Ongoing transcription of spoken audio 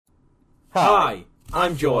Hi,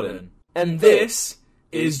 I'm Jordan, and this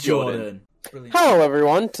is Jordan. Brilliant. Hello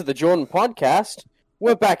everyone to the Jordan Podcast.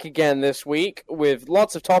 We're back again this week with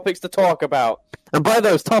lots of topics to talk about. And by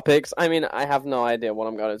those topics, I mean I have no idea what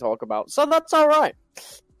I'm going to talk about, so that's alright.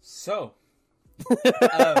 So,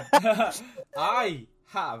 I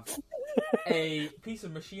have a piece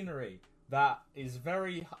of machinery that is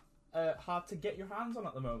very hard to get your hands on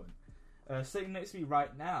at the moment. Sitting next to me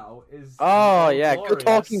right now is... Oh, yeah, good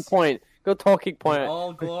talking point. Good talking point.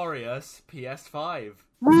 All glorious PS5.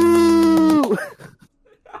 Woo!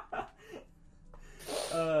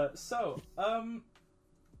 So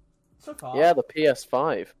far... Yeah, the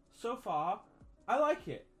PS5. So far, I like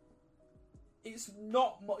it. It's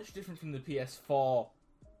not much different from the PS4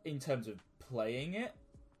 in terms of playing it,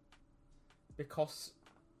 because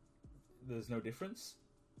there's no difference.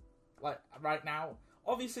 Like, right now,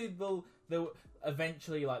 obviously they'll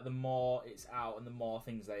eventually, like, the more it's out and the more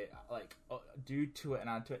things they, like, do to it and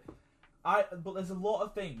add to it. But there's a lot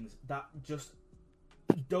of things that just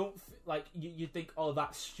don't, like, you think, oh,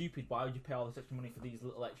 that's stupid, why would you pay all this extra money for these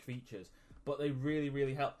little extra features? But they really,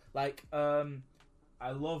 really help. Like,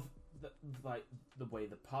 I love, the way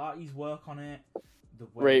the parties work on it.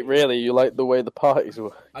 Really? You like the way the parties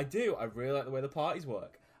work? I do. I really like the way the parties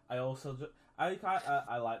work. I also I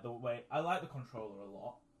like the controller a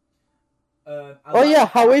lot.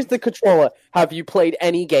 How is the controller? Have you played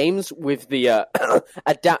any games with the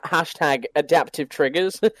hashtag adaptive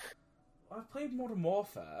triggers? I've played Modern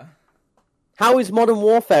Warfare. How is Modern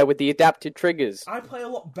Warfare with the adaptive triggers? I play a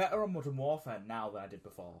lot better on Modern Warfare now than I did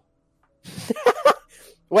before.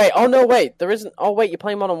 There isn't... Oh, wait, you're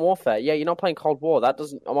playing Modern Warfare. Yeah, you're not playing Cold War.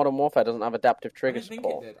 Modern Warfare doesn't have adaptive trigger support. I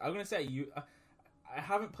didn't think it did. I'm going to say, I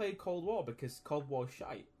haven't played Cold War because Cold War's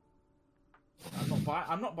shite.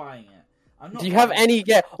 I'm not buying it. Do you have any...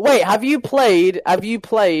 Wait, have you played...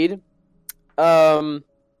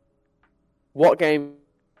 What game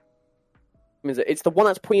is it? It's the one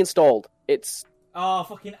that's pre-installed. It's... Oh,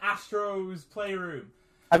 fucking Astro's Playroom.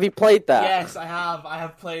 Have you played that? Yes, I have. I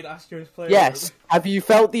have played Astro's Playroom. Yes. Have you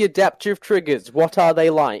felt the adaptive triggers? What are they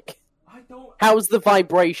like? I don't... How's the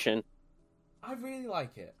vibration? I really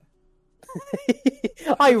like it.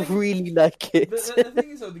 I really like it. The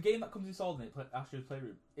thing is, though, the game that comes installed in it, Astro's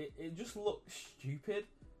Playroom, it just looks stupid,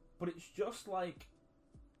 but it's just like...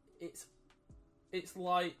 It's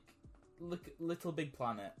like Little Big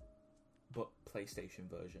Planet, but PlayStation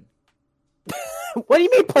version. What do you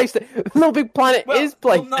mean PlayStation? Little Big Planet is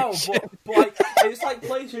PlayStation. Well, no, but like, it's like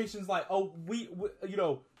PlayStation's like, oh, we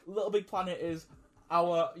Little Big Planet is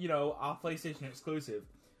our PlayStation exclusive.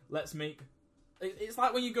 Let's make... It's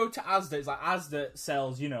like when you go to Asda, it's like Asda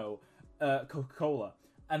sells, Coca-Cola.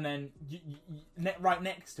 And then right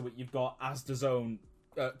next to it, you've got Asda's own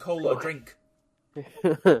cola drink.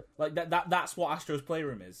 Like, that's what Astro's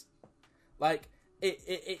Playroom is. Like,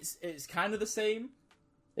 it's kind of the same.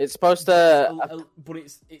 It's supposed to... but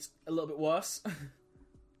it's a little bit worse.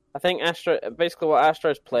 I think basically what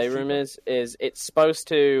Astro's Playroom is it's supposed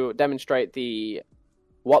to demonstrate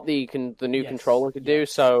what the new controller could do.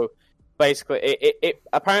 So basically, it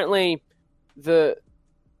apparently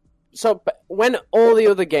when all the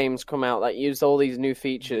other games come out that use all these new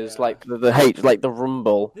features, like the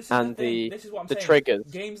rumble and the triggers,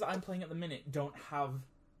 games that I'm playing at the minute don't have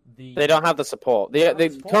they don't have the support.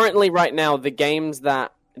 Currently, right now, the games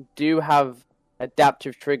that do have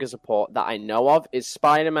adaptive trigger support that I know of is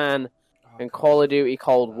Spider-Man and Call of Duty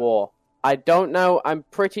Cold War. I don't know. I'm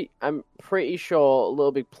pretty sure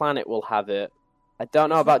Little Big Planet will have it. I don't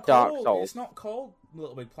know about Dark Souls. It's not called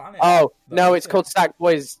Little Big Planet. Oh no, it's called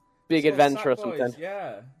Sackboy's Big Adventure or something.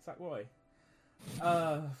 Yeah, Sackboy.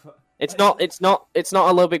 It's not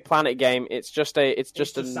a Little Big Planet game. It's just a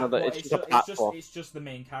platform. It's just the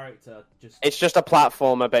main character. It's just a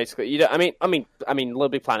platformer, basically. I mean, Little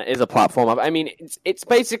Big Planet is a platformer. I mean, it's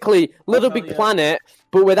basically Little Big Planet,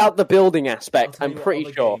 but without the building aspect. I'm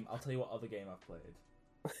pretty sure. I'll tell you what other game I've played.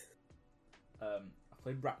 I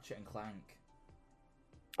played Ratchet and Clank.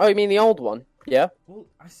 Oh, you mean the old one? Yeah. Well,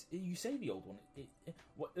 you say the old one.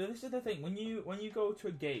 This is the thing. When you go to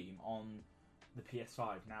a game on the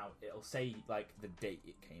PS5 now, it'll say like the date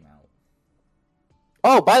it came out.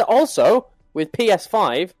 Oh, but also with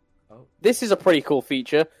PS5, this is a pretty cool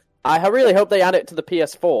feature. I really hope they add it to the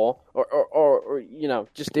PS4, or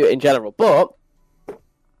just do it in general. But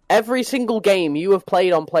every single game you have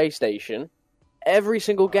played on PlayStation, every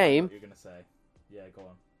single game. You're gonna say, yeah, go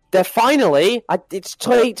on. They're finally. It's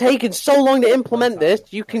taken so long to implement this.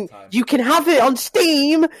 You can have it on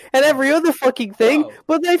Steam and every other fucking thing,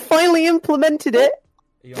 but they finally implemented it.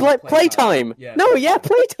 Playtime. Yeah. No, yeah,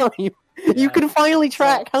 playtime. You can finally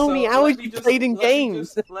track how many hours let you me just- played in let me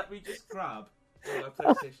games. Let me just grab my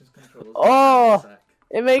PlayStation's controllers. Oh. In a sec.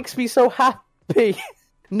 It makes me so happy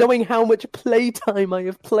knowing how much playtime I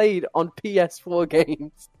have played on PS4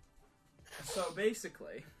 games. So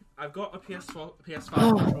basically, I've got a PS5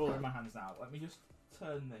 controller in my hands now. Let me just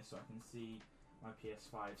turn this so I can see my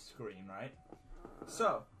PS5 screen, right?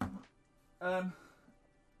 So,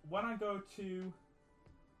 when I go to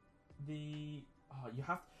the...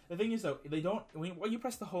 The thing is, though, they don't... When you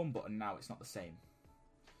press the home button now, it's not the same.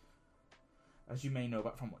 As you may know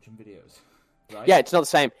from watching videos. Right? Yeah, it's not the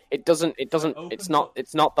same. It doesn't. opens It's not. up-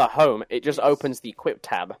 It's not the home. It just opens the equip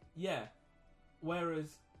tab. Yeah.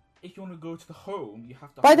 Whereas, if you want to go to the home, you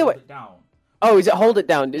have to By the hold way- it down. Oh, is it hold it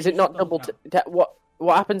down? Is Yeah, it you not should double? double it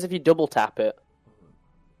What happens if you double tap it?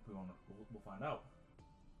 We'll find out.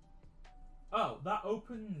 Oh, that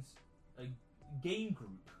opens a game group.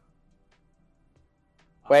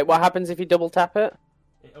 Wait, what happens if you double tap it?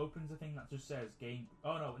 It opens a thing that just says game.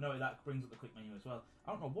 Oh no, that brings up the quick menu as well.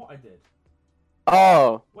 I don't know what I did.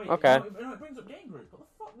 Oh, Wait, okay. No, it brings up game group. What the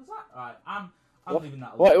fuck was that? Alright, I'm What- leaving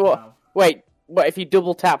that alone what- now. Wait, what if you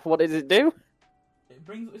double tap? What does it do? It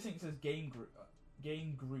brings up this thing that says game group,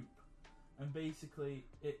 and basically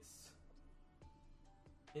it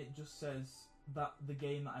just says that the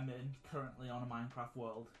game that I'm in currently on a Minecraft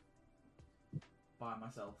world by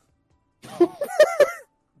myself.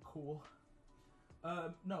 Cool.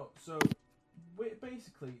 No, so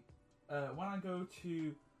basically, when I go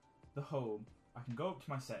to the home, I can go up to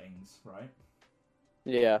my settings, right?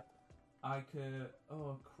 Yeah. I could.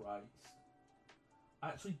 Oh Christ! I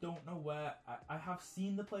actually don't know where. I have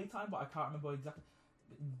seen the playtime, but I can't remember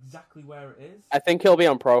exactly where it is. I think it'll be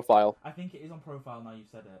on profile. I think it is on profile now. You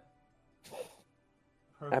said it.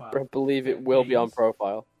 I Profile. believe it will be on Games.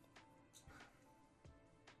 profile.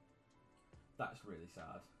 That's really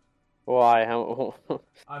sad. Why? How?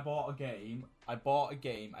 I bought a game. I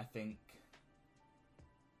think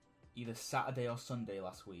either Saturday or Sunday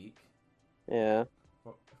last week. Yeah. I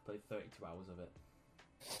played 32 hours of it.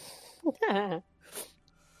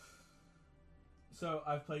 So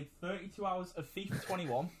I've played 32 hours of FIFA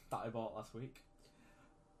 21 that I bought last week.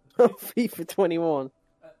 FIFA 21.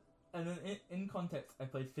 And then in context, I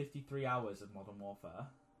played 53 hours of Modern Warfare.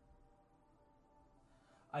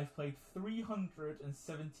 I've played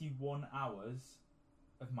 371 hours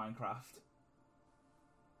of Minecraft.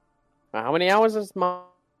 How many hours is Minecraft?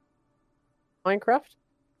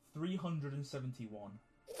 371.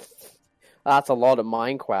 That's a lot of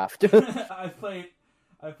Minecraft.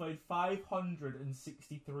 I've played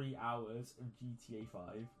 563 hours of GTA 5.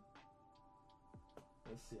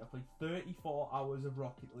 Let's see, I played 34 hours of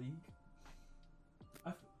Rocket League.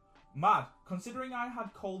 Mad, considering I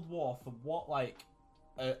had Cold War for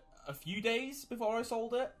a few days before I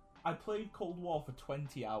sold it, I played Cold War for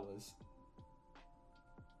 20 hours.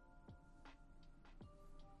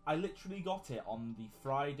 I literally got it on the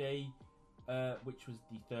Friday, which was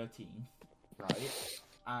the 13th, right?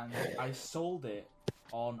 And I sold it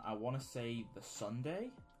on, I want to say, the Sunday?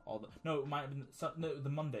 It might have been the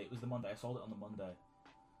Monday. It was the Monday. I sold it on the Monday.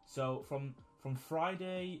 So from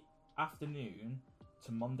Friday afternoon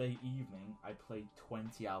to Monday evening, I played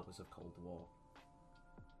 20 hours of Cold War.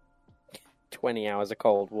 20 hours of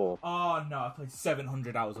Cold War. Oh no, I played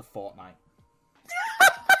 700 hours of Fortnite.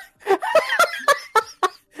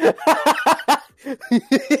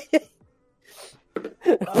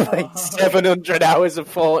 Like 700 hours of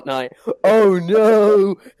Fortnite. Oh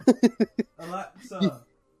no! Alexa,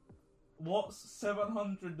 what's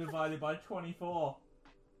 700 divided by 24?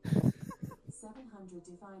 700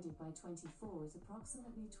 divided by 24 is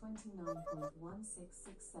approximately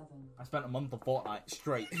 29.1667. I spent a month on Fortnite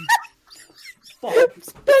straight. Fuck.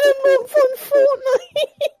 Spend a month on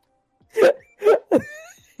Fortnite!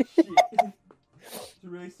 Shit. It's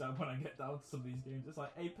really sad when I get down to some of these games. It's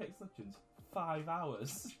like Apex Legends, 5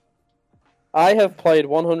 hours. I have played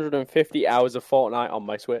 150 hours of Fortnite on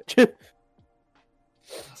my Switch. That's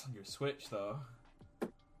on your Switch, though.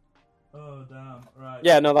 Oh, damn. Right.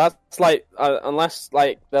 Yeah, no, that's like, unless,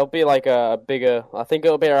 like, there'll be, like, a bigger, I think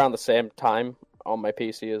it'll be around the same time on my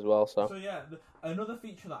PC as well, so. So, yeah, another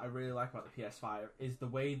feature that I really like about the PS5 is the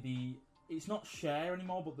way it's not share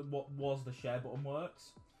anymore, but what was the share button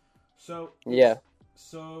works. So, Yeah.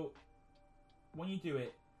 So, when you do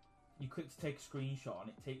it, you click to take a screenshot, and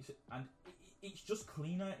it takes it, and it's just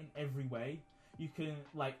cleaner in every way. You can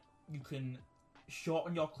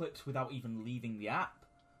shorten your clips without even leaving the app.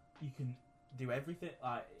 You can do everything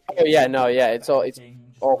like. Oh yeah, no, yeah, it's all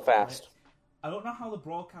fast. Clips. I don't know how the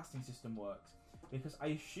broadcasting system works because I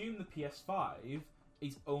assume the PS5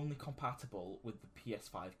 is only compatible with the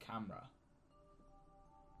PS5 camera.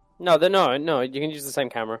 No, no. You can use the same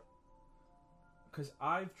camera. Because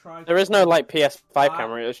I've tried. There is no like PS5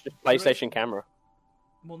 camera. It's just PlayStation camera.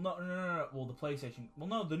 Well, no. Well, the PlayStation. Well,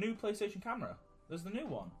 no, the new PlayStation camera. There's the new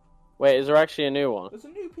one. Wait, is there actually a new one? There's a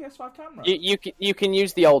new PS5 camera. You can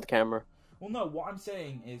use the old camera. Well, no. What I'm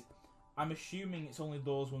saying is, I'm assuming it's only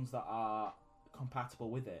those ones that are compatible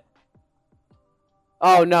with it.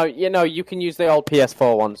 Oh no, you can use the old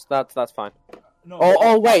PS4 ones. That's fine. No.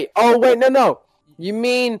 Oh wait, no. You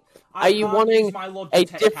mean are you wanting a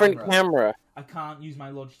different camera? I can't use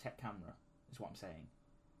my Logitech camera. Is what I'm saying.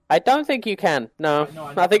 I don't think you can. No,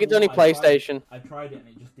 I think it's only PlayStation. I tried it and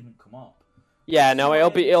it just didn't come up. Yeah, no, it'll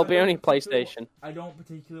be only PlayStation. I don't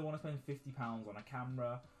particularly want to spend £50 on a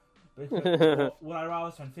camera. Because would I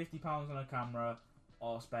rather spend £50 on a camera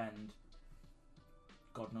or spend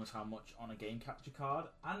God knows how much on a game capture card?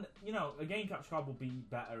 And a game capture card will be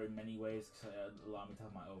better in many ways because it'll allow me to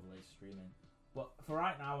have my overlays streaming. But for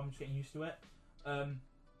right now, I'm just getting used to it.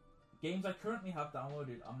 Games I currently have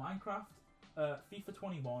downloaded are Minecraft, FIFA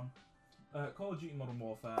 21, Call of Duty Modern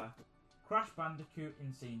Warfare, Crash Bandicoot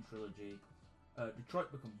Insane Trilogy,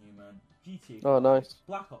 Detroit Become Human, GTA 5, oh, nice.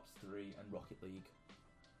 Black Ops 3, and Rocket League.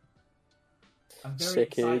 I'm very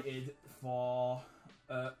excited for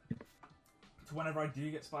to whenever I do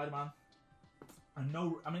get Spider-Man. I'm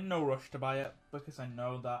in no rush to buy it because I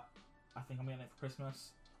know that I think I'm getting it for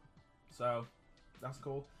Christmas. So that's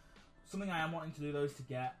cool. Something I am wanting to do though is to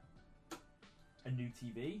get a new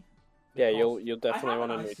TV. Yeah, you'll definitely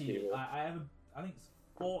want a new TV. I have I think it's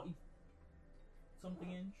 40 something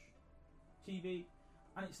inch TV,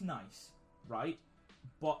 and it's nice, right?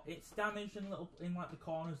 But it's damaged in the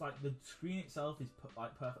corners. Like the screen itself is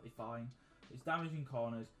perfectly fine. It's damaged in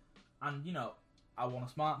corners, and I want a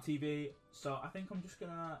smart TV, so I think I'm just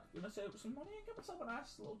gonna save up some money and get myself a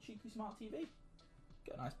nice little cheeky smart TV.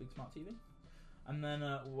 Get a nice big smart TV, and then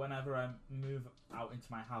whenever I move out into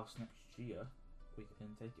my house next year, we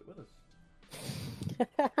can take it with us.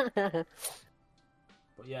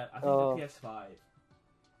 But yeah, I think the PS5,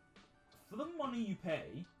 for the money you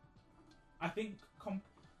pay, I think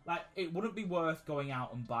it wouldn't be worth going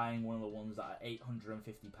out and buying one of the ones that are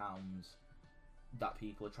 £850 that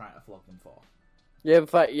people are trying to flog them for. Yeah, in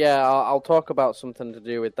fact, I'll talk about something to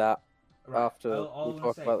do with that after we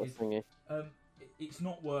talk about the thingy. It's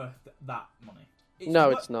not worth that money.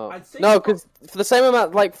 It's not. No, because for the same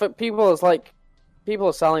amount, for people, it's people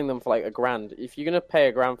are selling them for £1,000. If you're gonna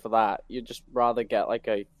pay £1,000 for that, you'd just rather get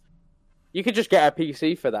you could just get a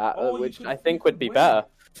PC for that, which I think would be better.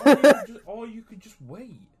 Or you could just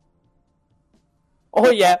wait.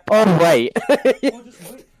 Oh yeah, wait. Or just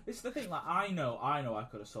wait. This is the thing. I know, I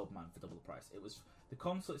could have sold mine for double the price. It was the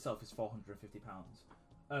console itself is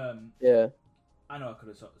 £450. Yeah. I know I could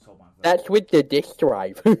have sold mine for that. That's with the disc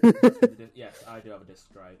drive. Yes, I do have a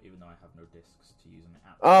disc drive, even though I have no discs to use on it.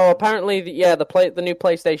 Oh, apparently, the new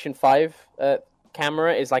PlayStation 5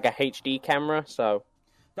 camera is like a HD camera, so...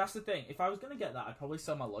 That's the thing. If I was going to get that, I'd probably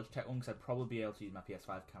sell my Logitech one, because I'd probably be able to use my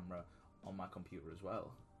PS5 camera on my computer as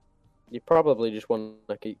well. You probably just want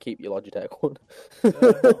to keep your Logitech one.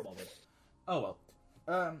 Not bothered. Oh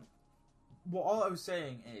well. All I was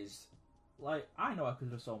saying is, I know I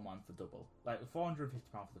could have sold mine for double. £450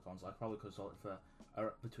 for the console, I probably could have sold it for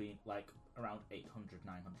between, around £800,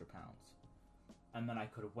 £900. And then I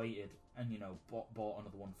could have waited and, bought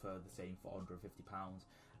another one for the same £450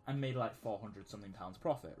 and made, 400-something pounds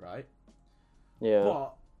profit, right? Yeah.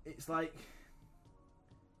 But, it's I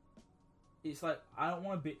don't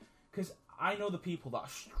want to be... Because I know the people that are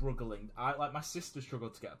struggling. My sister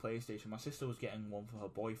struggled to get a PlayStation. My sister was getting one for her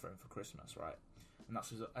boyfriend for Christmas, right? And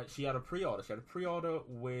she had a pre-order. She had a pre-order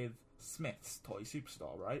with Smith's Toy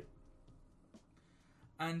Superstore, right?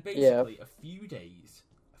 And basically, a few days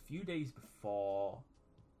before,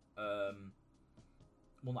 I'd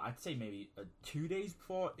say maybe 2 days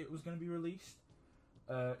before it was going to be released,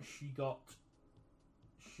 she got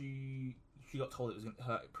told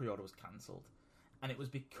her pre-order was cancelled, and it was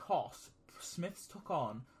because Smiths took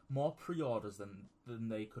on more pre-orders than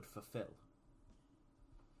they could fulfill.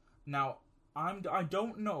 Now, I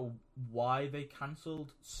don't know why they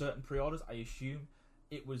cancelled certain pre-orders. I assume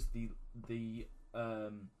it was they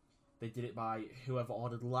did it by whoever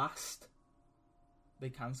ordered last. They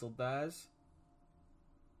cancelled theirs.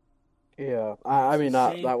 Yeah, I mean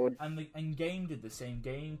that would. And Game did the same.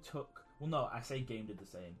 Game took. Well, no, I say Game did the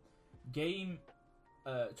same. Game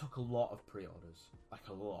took a lot of pre-orders,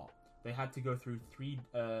 a lot. They had to go through 3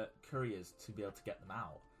 couriers to be able to get them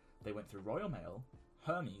out. They went through Royal Mail,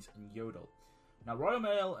 Hermes, and Yodel. Now, Royal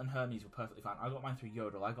Mail and Hermes were perfectly fine. I got mine through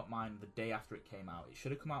Yodel. I got mine the day after it came out. It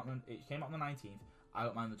should have come out. It came out on the 19th. I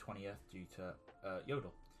got mine on the 20th due to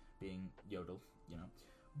Yodel being Yodel, you know.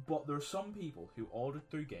 But there are some people who ordered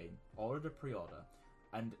through Game, ordered a pre-order,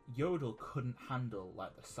 and Yodel couldn't handle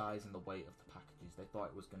like the size and the weight of the packages. They thought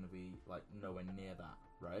it was going to be like nowhere near that,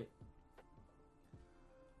 right?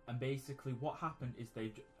 And basically, what happened is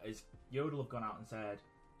Yodel have gone out and said,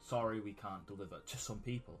 "Sorry, we can't deliver," to some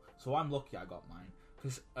people. So I'm lucky I got mine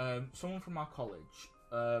because someone from our college.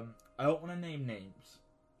 I don't want to name names,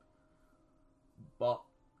 but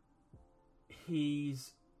he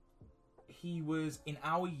was in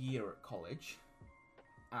our year at college,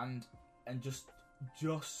 and just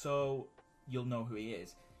so you'll know who he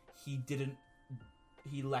is, he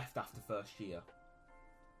left after first year.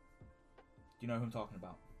 Do you know who I'm talking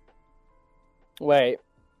about? Wait.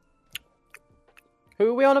 Who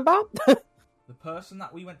are we on about? The person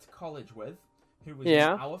that we went to college with, who was in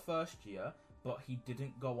our first year, but he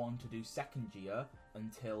didn't go on to do second year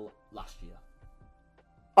until last year.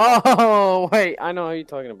 Oh, wait, I know who you're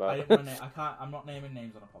talking about. I'm not naming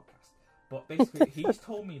names on a podcast. But basically, he's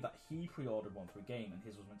told me that he pre-ordered one through Game and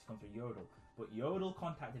his was meant to come through Yodel. But Yodel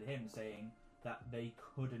contacted him saying that they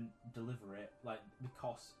couldn't deliver it, like,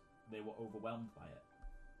 because they were overwhelmed by it.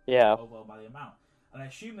 Yeah. Overwhelmed by the amount. And I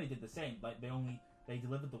assume they did the same. Like, they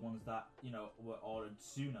delivered the ones that, you know, were ordered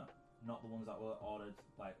sooner, not the ones that were ordered,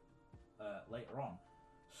 like, later on.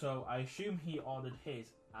 So I assume he ordered his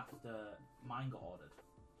after mine got ordered.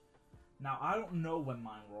 Now, I don't know when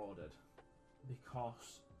mine were ordered,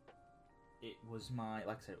 because it was like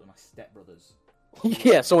I said, it was my stepbrother's.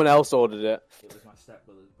 Yeah, someone else ordered it. It was my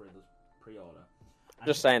stepbrother's pre-order.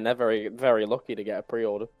 Just saying, they're very, very lucky to get a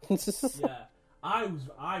pre-order. Yeah, I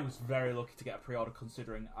was very lucky to get a pre-order,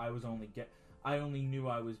 considering I only knew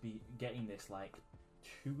I was getting this like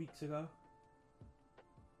 2 weeks ago,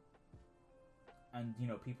 and you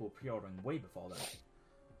know people were pre-ordering way before that.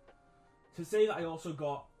 To say that I also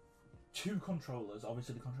got 2 controllers,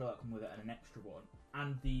 obviously the controller that come with it, and an extra one,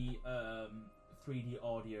 and the 3D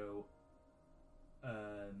audio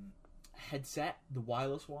headset, the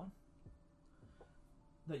wireless one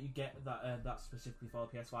that you get that's specifically for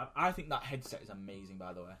the PS5. I think that headset is amazing,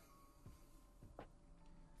 by the way.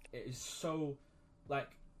 It is so, like,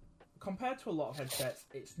 compared to a lot of headsets,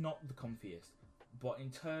 it's not the comfiest, but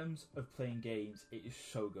in terms of playing games, it is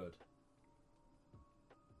so good.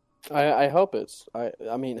 I hope it's.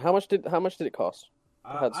 I mean, how much did it cost?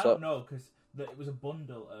 I don't know, because it was a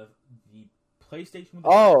bundle of the PlayStation with the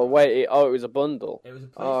Oh disc drive. wait! It was a bundle. It was a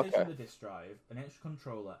PlayStation with a disc drive, an extra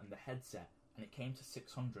controller, and the headset, and it came to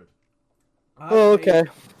 $600. Okay.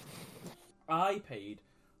 I paid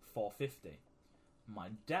 $450. My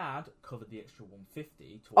dad covered the extra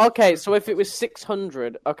 $150. Okay, so if it was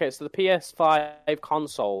 600, okay, so the PS5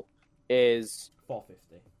 console is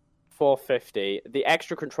 $450. $450. The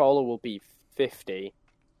extra controller will be $50.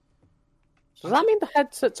 Does that mean the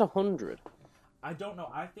headset's $100? I don't know.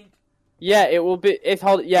 I think. Yeah, it will be.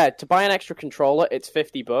 To buy an extra controller, it's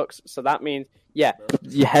 $50. So that means, yeah,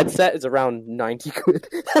 your headset is around 90 quid.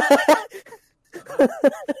 Not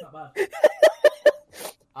bad.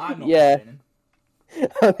 I'm not complaining.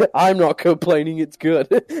 I'm not complaining. It's good.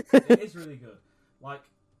 It is really good. Like,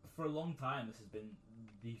 for a long time, this has been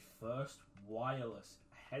the first wireless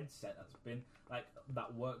headset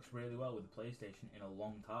that works really well with the PlayStation in a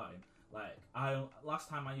long time. Like, last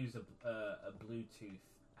time I used a Bluetooth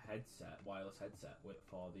headset, wireless headset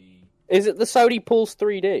for the. Is it the Sony Pulse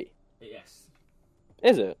 3D? Yes.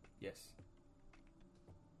 Is it? Yes.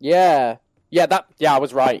 Yeah. Yeah, I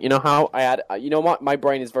was right. You know how you know what? My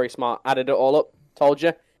brain is very smart. Added it all up. Told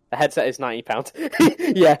you. The headset is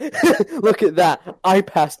 £90. Yeah. Look at that. I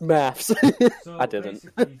passed maths. So I didn't.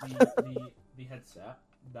 Basically, the headset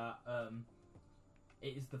that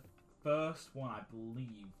it is the first one, I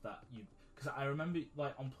believe, that you, because I remember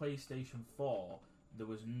like on PlayStation 4 it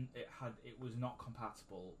was not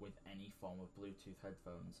compatible with any form of Bluetooth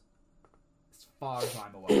headphones, as far as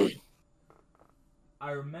I'm aware.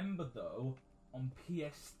 I remember though on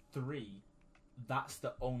PS3 that's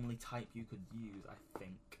the only type you could use, I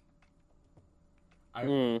think.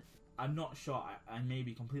 I'm not sure. I may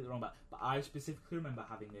be completely wrong, but I specifically remember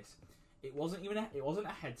having this. It wasn't a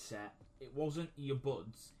headset. It wasn't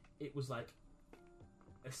earbuds. It was like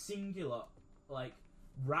a singular, like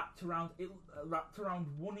wrapped around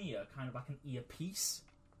one ear, kind of like an earpiece.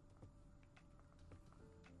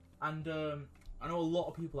 And I know a lot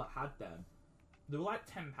of people that had them. They were like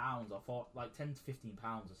 £10 or like £10 to £15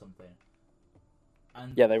 or something.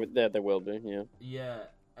 And yeah, they will be. Yeah. Yeah,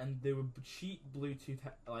 and they were cheap Bluetooth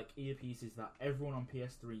like earpieces that everyone on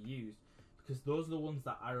PS3 used, because those are the ones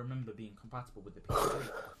that I remember being compatible with the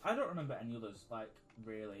PS3. I don't remember any others, like,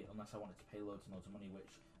 really, unless I wanted to pay loads and loads of money,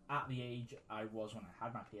 which, at the age I was when I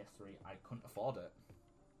had my PS3, I couldn't afford it.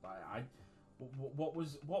 Like, what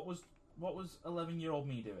was 11-year-old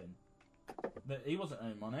me doing? He wasn't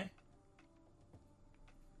earning money.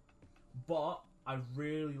 But I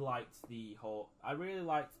really liked the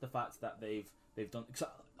fact that they've done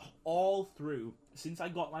all through since I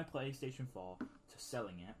got my PlayStation 4 to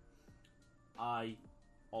selling it. I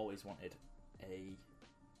always wanted a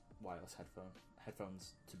wireless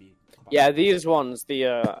headphones to be compatible. Yeah, these ones, the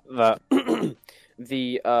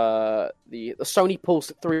Sony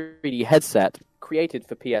Pulse 3D headset created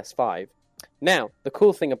for PS5. Now, the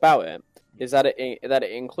cool thing about it is that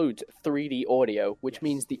it includes 3D audio, which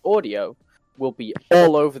means the audio will be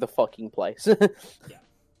all over the fucking place. Yeah.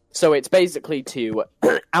 So it's basically to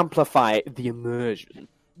amplify the immersion.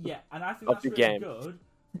 Yeah, and I think of that's the really game. good.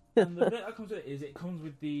 And the bit that comes with it is it comes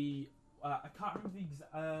with the I can't remember the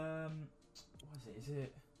what is it? Is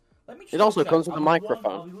it? Let me. Just It also check. comes with a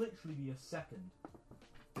microphone. I'll literally be a second.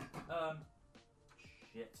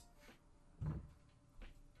 Shit.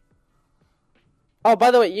 Oh,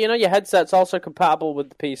 by the way, you know your headset's also compatible with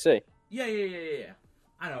the PC. Yeah.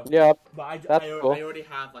 I know. Yeah, But I cool. already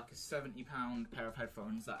have like a £70 pair of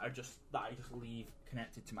headphones that I just leave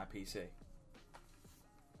connected to my PC.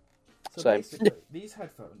 So Same. basically, these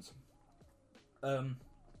headphones,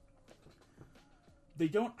 they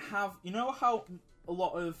don't have. You know how a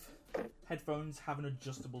lot of headphones have an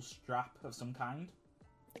adjustable strap of some kind?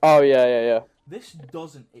 Oh yeah. This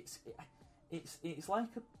doesn't. It's like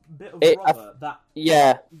a bit of It- rubber that.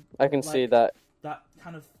 Yeah, I can see like, that. That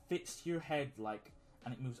kind of fits to your head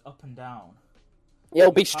and it moves up and down.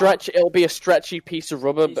 It'll be a stretchy piece of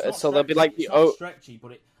rubber, It's but not so they'll be stretchy, like the it's not stretchy,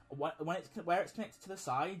 but when it's where it's connected to the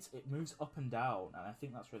sides, it moves up and down, and I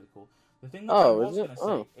think that's really cool. The thing that I was going to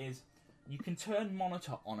say is you can turn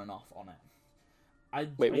monitor on and off on it.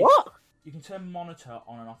 Wait, what? You can turn monitor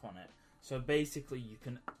on and off on it. So basically, you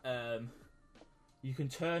can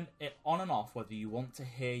turn it on and off whether you want to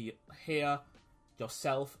hear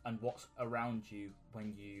yourself and what's around you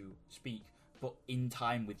when you speak, but in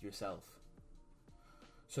time with yourself.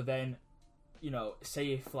 So then,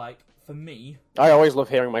 say if like for me, I always love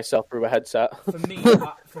hearing myself through a headset. for me,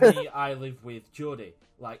 I live with Jodie.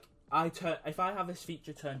 Like if I have this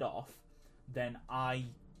feature turned off, then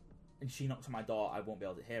and she knocks on my door, I won't be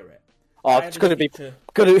able to hear it. Oh, it's gonna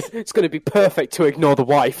be perfect to ignore the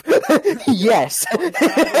wife. Yes. If I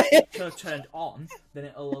have the feature turned on, then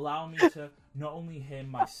it'll allow me to not only hear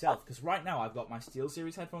myself, because right now I've got my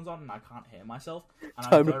SteelSeries headphones on and I can't hear myself. And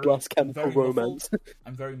Time of Blast Chemical Romance.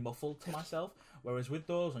 I'm very muffled to myself. Whereas with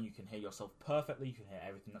those, and you can hear yourself perfectly, you can hear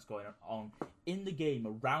everything that's going on in the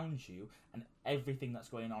game around you, and everything that's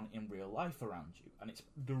going on in real life around you. And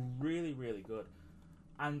they're really, really good.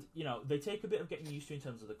 And, they take a bit of getting used to in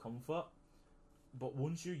terms of the comfort, but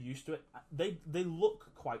once you're used to it, they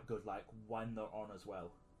look quite good, like, when they're on as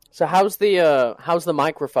well. So how's the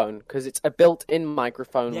microphone? Because it's a built-in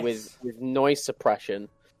microphone with noise suppression.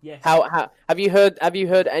 Yes. How have you heard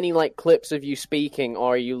any like clips of you speaking,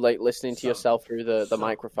 or are you like listening to yourself through the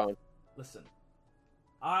microphone? Listen,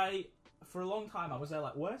 for a long time I was there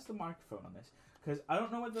like, where's the microphone on this? Because I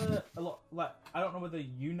don't know whether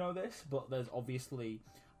you know this, but there's obviously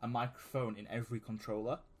a microphone in every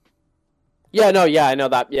controller. I know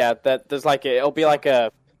that. Yeah, there's like it'll be like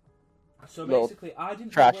a. So basically, I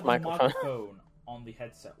didn't trash know what the microphone. microphone on the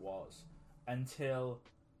headset was until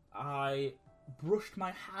I brushed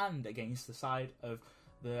my hand against the side of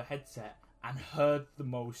the headset and heard the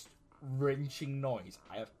most wrenching noise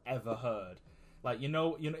I have ever heard. Like,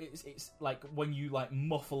 it's like when you like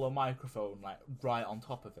muffle a microphone like right on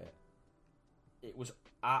top of it. It was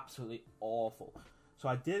absolutely awful. So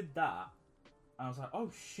I did that, and I was like,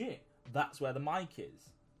 oh shit, that's where the mic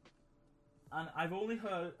is. And I've only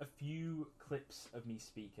heard a few clips of me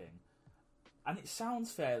speaking, and it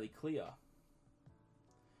sounds fairly clear.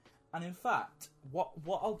 And in fact, what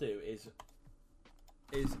I'll do is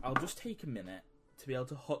I'll just take a minute to be able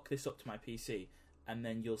to hook this up to my PC, and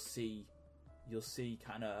then you'll see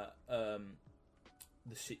kind of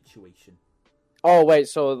the situation. Oh wait,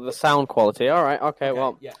 so the sound quality. All right, okay.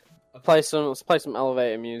 Well, yeah. Okay. Let's play some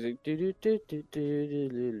elevator music. Right,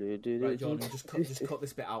 Jordan, just cut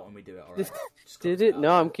this bit out when we do it. All right. Did it?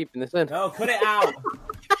 No, I'm keeping this in. No, cut it out.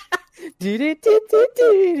 Shit.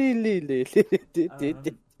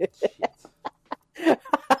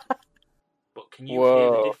 But can you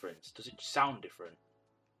hear the difference? Does it sound different?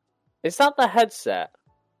 Is that the headset?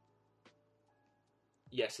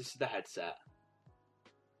 Yes, this is the headset.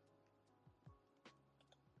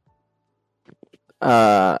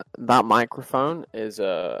 that microphone is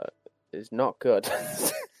not good.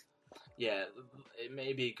 Yeah, it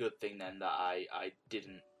may be a good thing then that I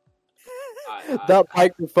didn't. That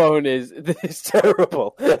microphone is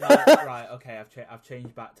terrible. Right, okay, I've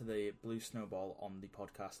changed back to the blue snowball on the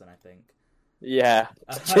podcast then, I think. Yeah,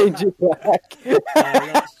 change it back.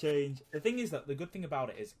 Let's change. The thing is that the good thing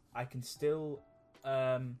about it is I can still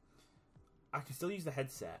use the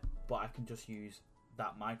headset, but I can just use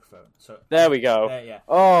that microphone. So there we go. Yeah.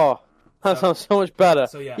 Oh, that sounds so much better.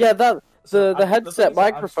 So yeah, the headset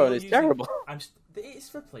microphone is terrible. It is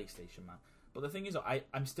for PlayStation, man. But the thing is,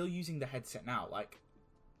 I'm still using the headset now,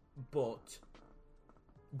 but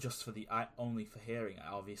just for only for hearing.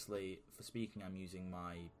 Obviously, for speaking, I'm using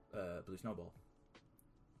my Blue Snowball.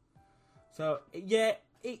 So yeah,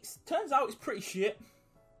 it turns out it's pretty shit,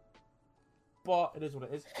 but it is what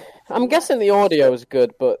it is. I'm guessing the audio is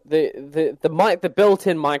good, but the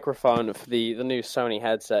built-in microphone for the new Sony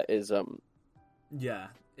headset is yeah,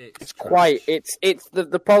 it's quite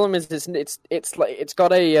the problem is it's like it's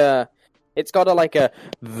got a like a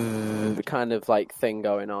kind of like thing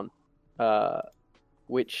going on,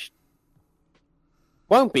 which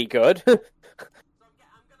won't be good. So I'm gonna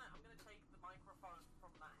take the microphone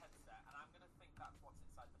from that headset, and I'm gonna think that's what's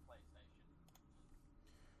inside the PlayStation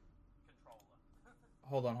controller.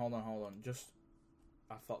 Hold on.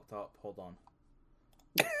 I fucked up. Hold on.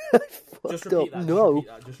 Just repeat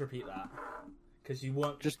that. Just repeat that. Because you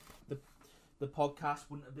weren't the podcast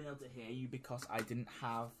wouldn't have been able to hear you because I didn't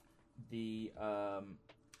have the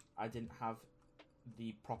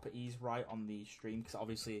properties right on the stream, because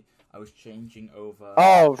obviously I was changing over.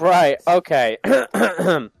 Oh right, okay.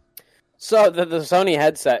 So the Sony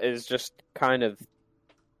headset is just kind of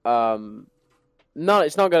no,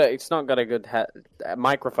 it's not got a good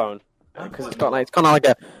microphone because it's kind of like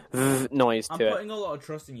a noise to it. I'm putting a lot of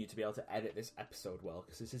trust in you to be able to edit this episode well,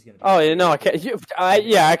 because this is going to be. Oh yeah, no, I can.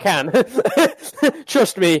 I can.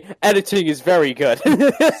 Trust me, editing is very good.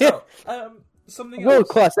 So, something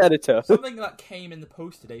world-class editor. Something that came in the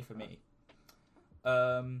post today for me.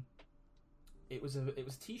 It was a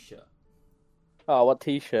t-shirt. Oh, what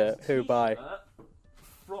t-shirt? Who buy?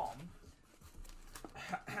 From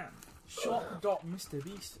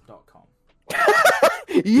shop.mrbeast.com.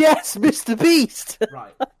 Yes, Mr. Beast.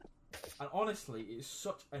 Right. And honestly, it's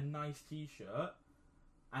such a nice t-shirt,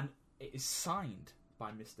 and it is signed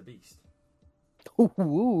by Mr. Beast.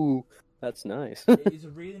 Ooh, that's nice. It is a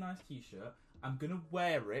really nice t-shirt. I'm going to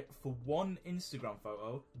wear it for one Instagram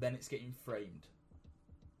photo, then it's getting framed.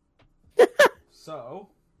 So,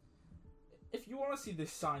 if you want to see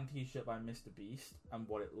this signed t-shirt by Mr. Beast and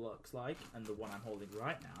what it looks like, and the one I'm holding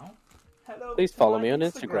right now, please follow me on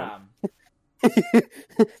Instagram.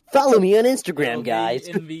 Follow me on Instagram, guys.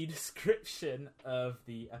 In the description of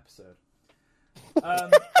the episode.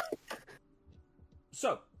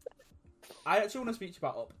 So, I actually want to speak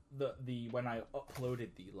about the when I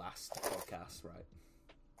uploaded the last podcast, right?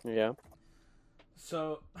 Yeah.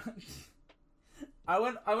 So, I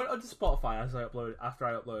went onto Spotify after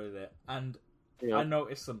I uploaded it, and I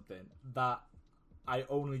noticed something that I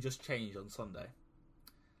only just changed on Sunday.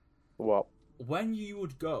 What? When you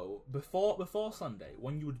would go before Sunday,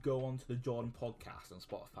 when you would go onto the Jordan podcast on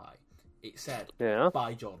Spotify, it said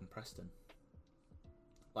by Jordan Preston.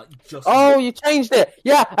 You changed it.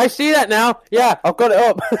 Yeah, I see that now. Yeah, I've got it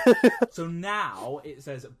up. So now it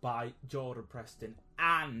says by Jordan Preston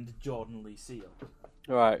and Jordan Lee Seal.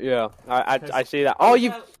 Right. Yeah, I see that. Oh,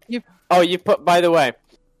 you put. By the way.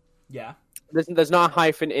 Yeah. There's not a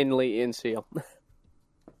hyphen in Lee in Seal.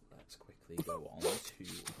 Let's quickly go on to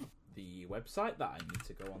the website that I need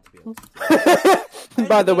to go on to be able to do.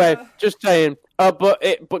 By the way, just saying. But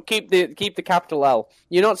keep the capital L.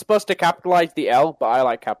 You're not supposed to capitalize the L, but I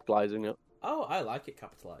like capitalizing it. Oh, I like it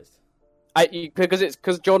capitalized.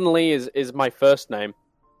 Because Jordan Lee is my first name,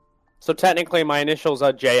 so technically my initials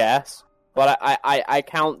are JS, but I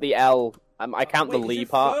count the L. I count the Lee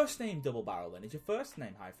part. Is your first name double barrel then? Is your first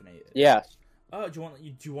name hyphenated? Yes. Oh, do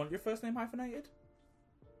you want your first name hyphenated?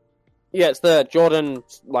 Yeah, it's the Jordan,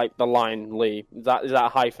 like the line Lee. Is that a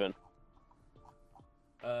hyphen?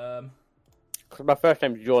 Cause my first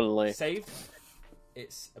name's Jordan Lee. Saved.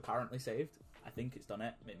 It's apparently saved. I think it's done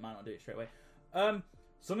it. It might not do it straight away.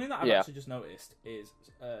 Something that I've actually just noticed is,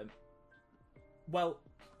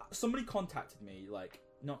 somebody contacted me, I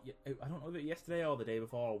don't know if it was yesterday or the day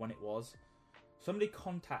before or when it was. Somebody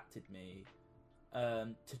contacted me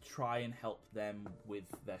to try and help them with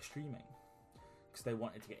their streaming, because they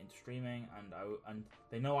wanted to get into streaming, and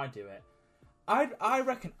they know I do it. I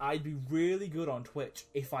reckon I'd be really good on Twitch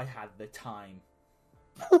if I had the time.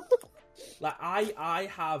 Like I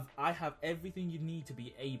have everything you need to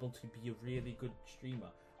be able to be a really good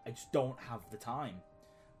streamer. I just don't have the time.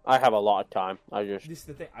 I have a lot of time. This is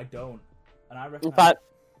the thing. I don't, and I reckon. In fact,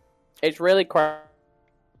 it's really crazy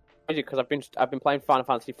because I've been playing Final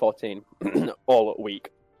Fantasy 14 all week.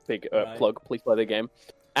 Big plug. Please play the game.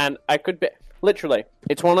 And I could be literally.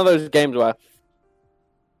 It's one of those games where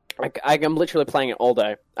I am literally playing it all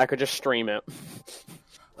day. I could just stream it.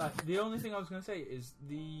 Like, the only thing I was going to say is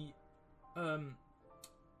he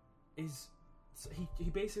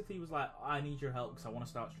basically was like, I need your help because I want to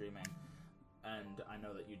start streaming, and I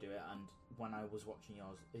know that you do it. And when I was watching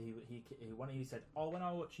yours, he said, oh, when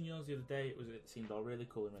I was watching yours the other day, it seemed all really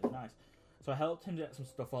cool and really nice. So I helped him get some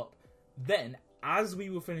stuff up. Then, as we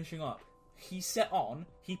were finishing up, he set on.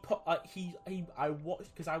 He put I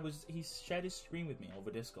watched because he shared his screen with me over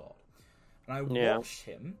Discord, and I watched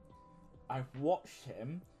him. I watched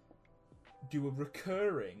him do a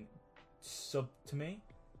recurring sub to me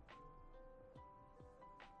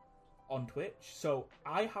on Twitch. So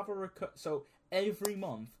I have so every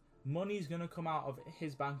month money's gonna come out of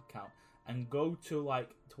his bank account and go to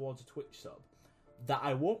towards a Twitch sub that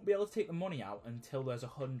I won't be able to take the money out until there's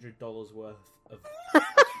 $100 worth of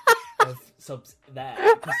subs there,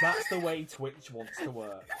 because that's the way Twitch wants to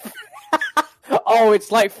work. Oh,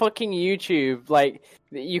 it's like fucking YouTube. Like,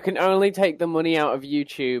 you can only take the money out of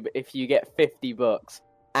YouTube if you get $50.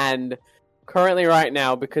 And currently right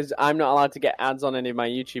now, because I'm not allowed to get ads on any of my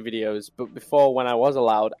YouTube videos, but before, when I was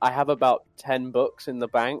allowed, I have about $10 in the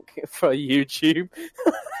bank for YouTube.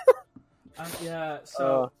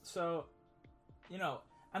 So, you know,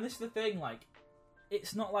 and this is the thing, like,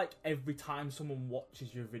 it's not like every time someone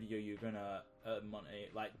watches your video you're gonna earn money,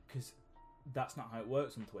 like, because that's not how it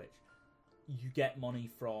works on Twitch. You get money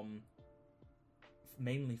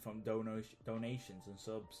mainly from donations and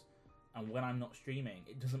subs. And when I'm not streaming,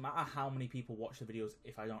 it doesn't matter how many people watch the videos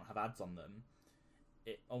if I don't have ads on them.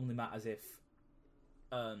 It only matters if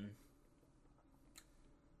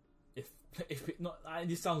it not.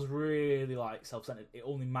 This sounds really like self-centered. It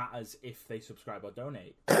only matters if they subscribe or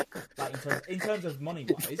donate. Like in terms of money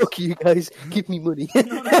wise. Fuck you guys, give me money.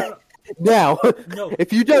 No. Now,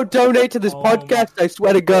 if you don't donate to this podcast, I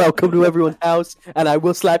swear to God, I'll come to everyone's house and I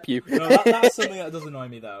will slap you. No, that's something that does annoy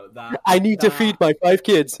me, though. I need to feed my 5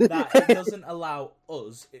 kids. That it doesn't allow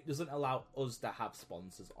us to have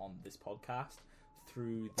sponsors on this podcast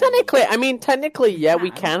through. Technically, yeah, we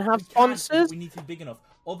can have sponsors. We need to be big enough.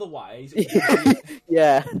 Otherwise,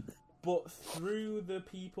 yeah. But through the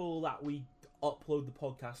people that we upload the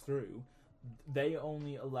podcast through, they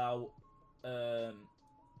only allow.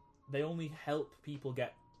 They only help people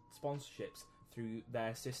get sponsorships through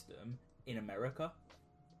their system in America.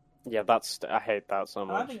 Yeah, I hate that so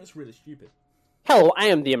much. I think it's really stupid. Hello, I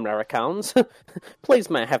am the Americans. Please,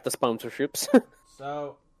 may I have the sponsorships?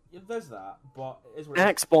 So, there's that, but it's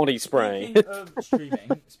Axe body spray.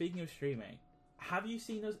 Speaking of streaming, have you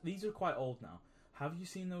seen those? These are quite old now. Have you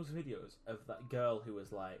seen those videos of that girl who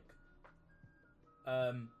was like,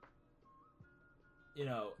 you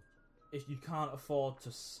know, if you can't afford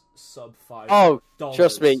to sub $5, oh,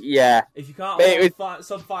 trust me, yeah. If you can't afford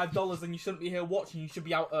sub $5, then you shouldn't be here watching. You should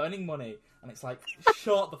be out earning money. And it's like,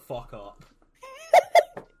 shut the fuck up.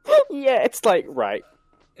 Yeah, it's like, right.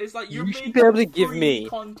 It's like you should be able to give me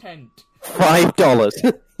content.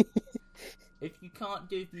 $5. If you can't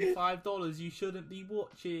give me $5, you shouldn't be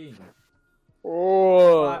watching.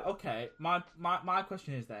 Oh. Right, okay. My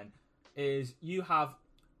question is then, is you have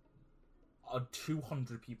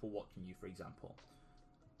 200 people watching you, for example,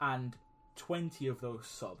 and 20 of those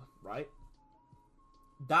sub, right?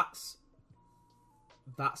 That's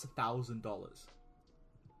 $1,000.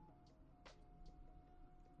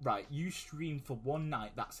 Right, you stream for one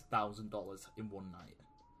night, that's $1,000 in one night.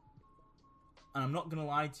 And I'm not gonna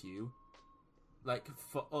lie to you, like,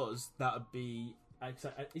 for us, that would be,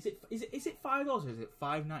 is it $5 or is it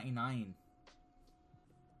 $5.99?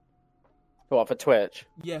 What, for Twitch?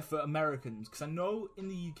 Yeah, for Americans, because I know in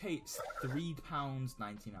the UK it's £3.99.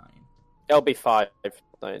 It'll be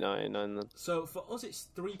 $5.99 then. So for us it's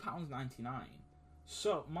 £3.99.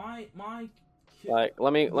 So my like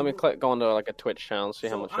let me go onto like a Twitch channel, see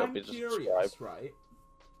how much it'll be to subscribe. Right?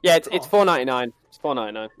 Yeah, it's $4.99. It's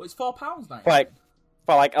 $4.99. Well, it's £4.99.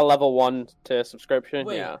 For like a level 1 tier subscription.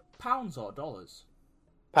 Wait, yeah. Pounds or dollars?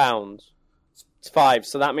 Pounds. It's 5,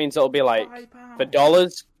 so that means it'll be like £5. for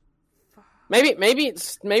dollars. Maybe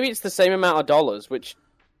it's the same amount of dollars, which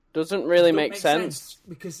doesn't really make sense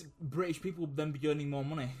because British people would then be earning more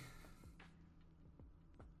money.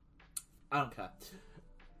 I don't care.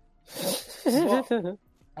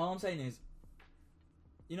 All I'm saying is,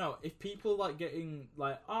 you know, if people like getting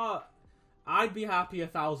like, I'd be happy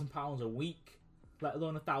 £1,000 a week, let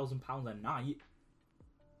alone £1,000 a night.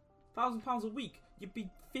 £1,000 a week, you'd be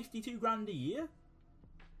 52 grand a year.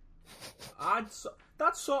 That'd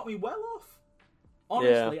sort me well off.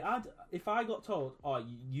 Honestly, if I got told, oh,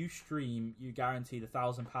 you stream, you guaranteed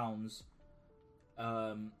 £1,000.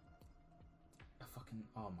 Oh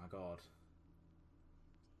my god.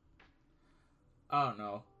 I don't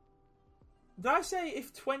know. Did I say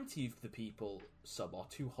if 20 of the people sub or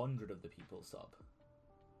 200 of the people sub?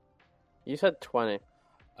 You said 20.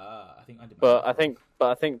 I think I did. But I think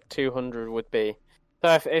 200 would be.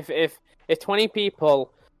 So if 20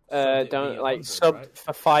 people don't like sub right?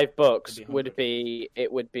 for $5 it would be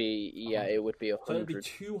 100. So it'd be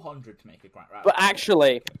 200 to make a grand. Right. But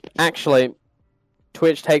actually,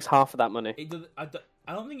 Twitch takes half of that money. It does, I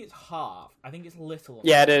don't think it's half. I think it's little.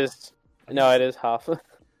 Yeah, it is. No, it is half. You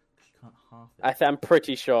can't half it. I'm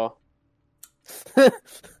pretty sure.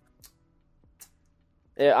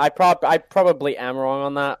 Yeah, I probably am wrong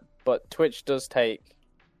on that, but Twitch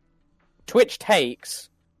takes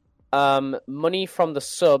money from the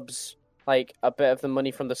subs, like a bit of the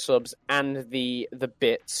money from the subs and the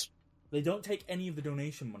bits. They don't take any of the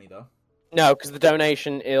donation money though. No, because the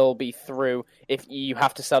donation it'll be through if you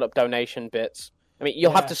have to set up donation bits. I mean,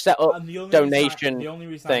 you'll have to set up donation. The only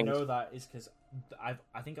reason things. I know that is because I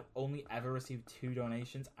think I've only ever received 2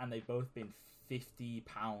 donations, and they've both been £50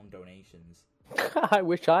 donations. I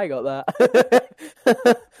wish I got that.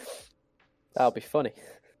 That'll be funny.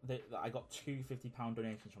 I got 2 £50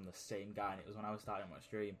 donations from the same guy, and it was when I was starting my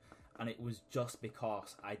stream, and it was just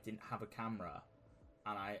because I didn't have a camera,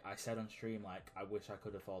 and I said on stream, like, I wish I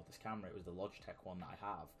could afford this camera. It was the Logitech one that I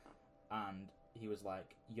have, and he was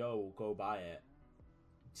like, yo, go buy it.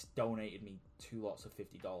 Just donated me 2 lots of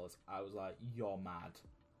 $50. I was like, you're mad.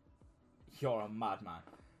 You're a madman.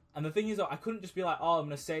 And the thing is, I couldn't just be like, oh, I'm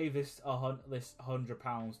going to save this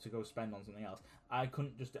 £100 to go spend on something else. I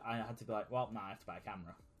couldn't just, I had to be like, well, nah, I have to buy a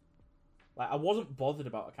camera. Like, I wasn't bothered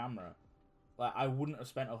about a camera. Like, I wouldn't have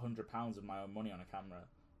spent £100 of my own money on a camera.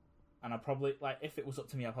 And I probably, like, if it was up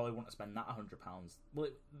to me, I probably wouldn't have spent that £100. Well,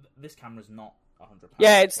 this camera's not £100.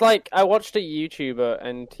 Yeah, it's like, I watched a YouTuber,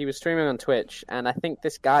 and he was streaming on Twitch, and I think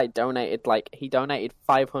this guy donated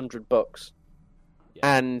 $500.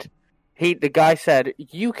 Yeah. And the guy said,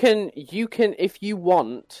 you can, if you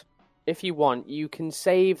want, you can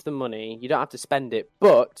save the money. You don't have to spend it.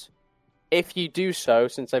 But if you do so,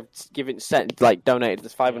 since I've donated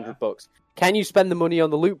this $500, can you spend the money on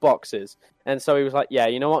the loot boxes? And so he was like, yeah,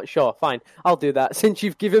 you know what? Sure, fine. I'll do that. Since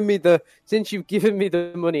you've given me the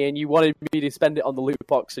money and you wanted me to spend it on the loot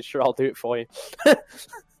boxes, sure, I'll do it for you.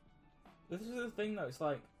 This is the thing, though. It's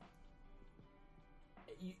like,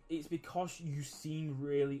 it's because you seem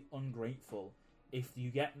really ungrateful if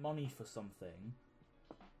you get money for something,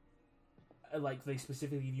 like they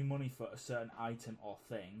specifically give you money for a certain item or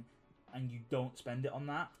thing, and you don't spend it on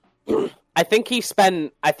that. I think he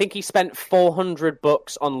spent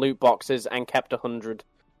 $400 on loot boxes and kept 100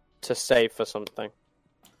 to save for something.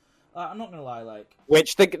 I'm not gonna lie, like,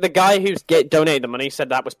 which the guy who's donated the money said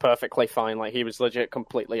that was perfectly fine. Like, he was legit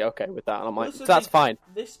completely okay with that, and I'm like, that's fine.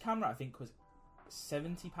 This camera, I think, was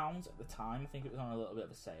 £70 at the time. I think it was on a little bit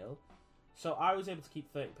of a sale, so I was able to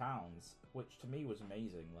keep £30, which to me was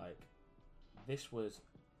amazing. Like, this was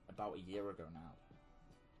about a year ago now,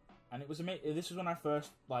 and it was amazing. This was when I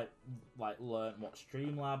first like learned what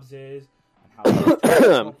Streamlabs is and how to do it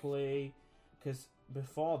properly. Because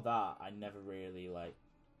before that, I never really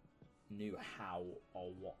knew how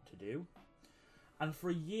or what to do. And for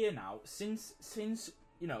a year now, since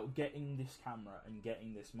getting this camera and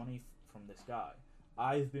getting this money from this guy,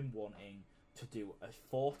 I've been wanting to do a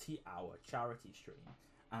 40-hour charity stream,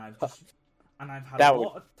 and I've had a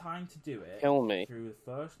lot of time to do it through the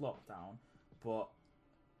first lockdown, but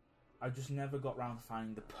I just never got around to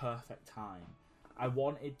finding the perfect time. I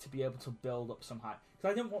wanted to be able to build up some hype,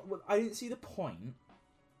 because I didn't see the point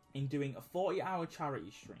in doing a 40-hour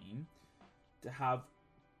charity stream to have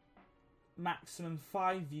maximum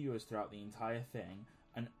 5 viewers throughout the entire thing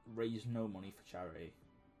and raise no money for charity.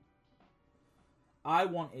 I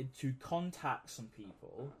wanted to contact some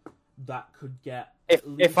people that could get...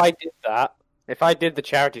 If I did the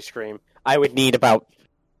charity stream, I would need about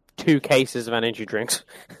 2 cases of energy drinks.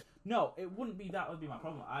 No, it wouldn't be that. Would be my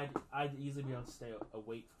problem. I'd easily be able to stay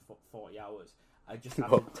awake for 40 hours. I just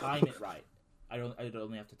have to time it right. I'd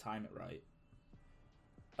only have to time it right.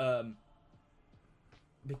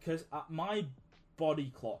 Because my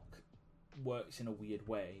body clock works in a weird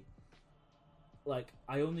way. Like,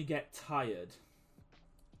 I only get tired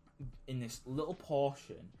in this little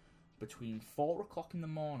portion between 4 o'clock in the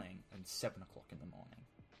morning and 7 o'clock in the morning.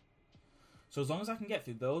 So as long as I can get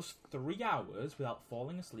through those 3 hours without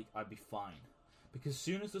falling asleep, I'd be fine. Because as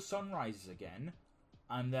soon as the sun rises again,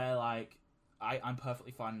 I'm there like, I'm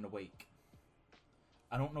perfectly fine and awake.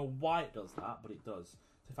 I don't know why it does that, but it does.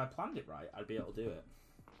 So if I planned it right, I'd be able to do it.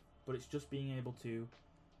 But it's just being able to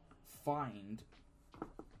find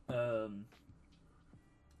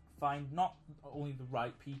not only the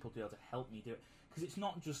right people to be able to help me do it. Because it's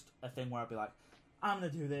not just a thing where I'd be like, I'm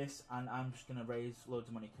going to do this and I'm just going to raise loads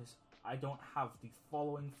of money because I don't have the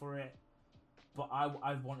following for it. But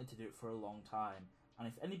I've wanted to do it for a long time. And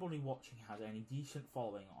if anybody watching has any decent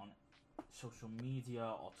following on social media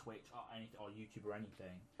or Twitch or anything or YouTube or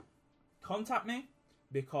anything, contact me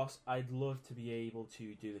because I'd love to be able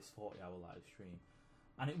to do this 40-hour live stream.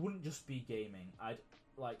 And it wouldn't just be gaming. I'd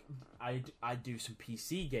do some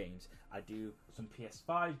PC games. I'd do some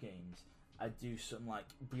PS5 games. I'd do some like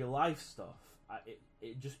real life stuff.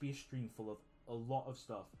 It'd just be a stream full of a lot of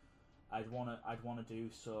stuff. I'd wanna do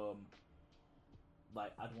some.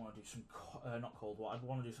 Like, I'd want to do some, not Cold War, I'd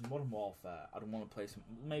want to do some Modern Warfare, I'd want to play some,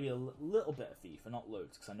 maybe a little bit of FIFA, not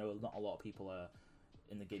loads, because I know not a lot of people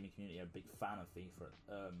in the gaming community are a big fan of FIFA.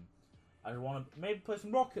 I'd want to maybe play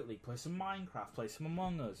some Rocket League, play some Minecraft, play some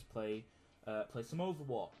Among Us, play some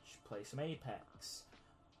Overwatch, play some Apex,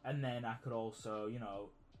 and then I could also,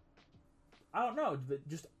 I don't know,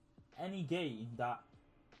 just any game that.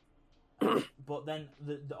 But then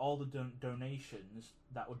all the donations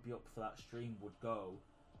that would be up for that stream would go.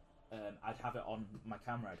 I'd have it on my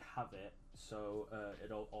camera. I'd have it, so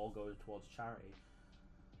it all goes towards charity.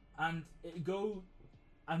 And it go.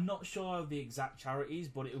 I'm not sure of the exact charities,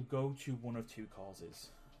 but it will go to one of two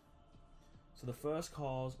causes. So the first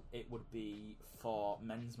cause, it would be for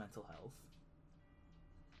men's mental health.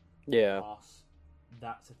 Yeah. Because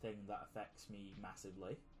that's a thing that affects me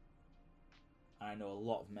massively. I know a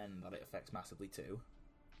lot of men that it affects massively too.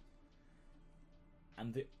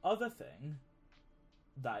 And the other thing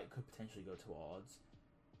that it could potentially go towards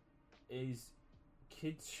is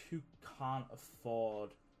kids who can't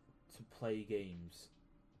afford to play games,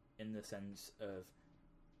 in the sense of,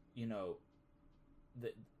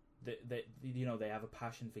 they have a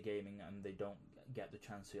passion for gaming and they don't get the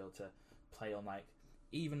chance to be able to play on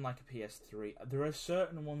even a PS3. There are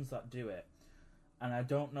certain ones that do it. And I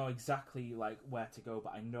don't know exactly where to go,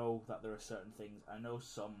 but I know that there are certain things. I know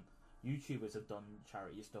some YouTubers have done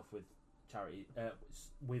charity stuff with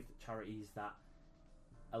charities that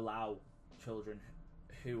allow children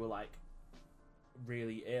who are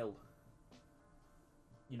really ill,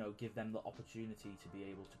 give them the opportunity to be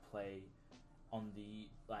able to play on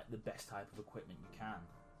the best type of equipment you can.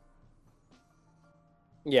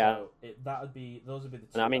 Yeah. So those would be the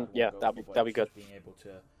two. And I mean, yeah, that'd be good. Being able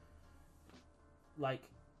to.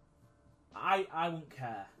 I wouldn't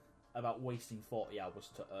care about wasting 40 hours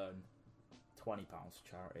to earn £20 for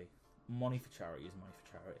charity. Money for charity is money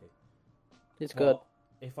for charity. It's good.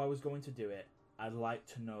 If I was going to do it, I'd like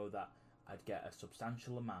to know that I'd get a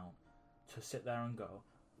substantial amount to sit there and go,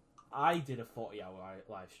 I did a 40-hour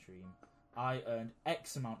live stream. I earned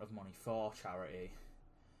X amount of money for charity.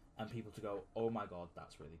 And people to go, oh my god,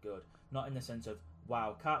 that's really good. Not in the sense of,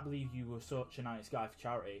 wow, can't believe you were such a nice guy for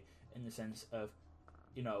charity. In the sense of,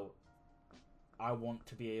 I want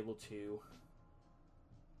to be able to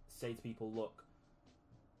say to people, look,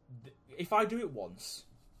 if I do it once,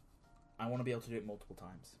 I want to be able to do it multiple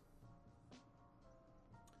times.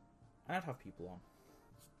 And I'd have people on.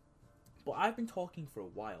 But I've been talking for a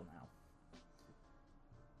while now.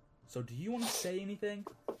 So do you want to say anything?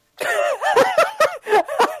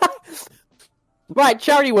 Right,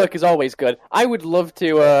 charity work is always good. I would love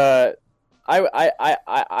to,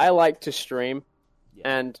 I like to stream.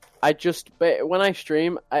 Yeah. And but when I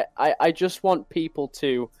stream, I just want people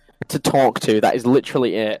to talk to. That is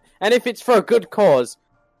literally it. And if it's for a good cause,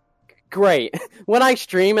 great. When I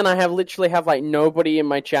stream and I literally have nobody in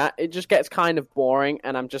my chat, it just gets kind of boring,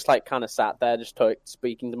 and I'm just kind of sat there just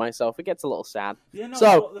speaking to myself. It gets a little sad. Yeah, no,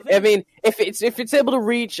 so I mean, if it's able to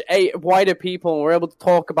reach a wider people and we're able to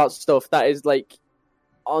talk about stuff that is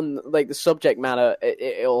on the subject matter,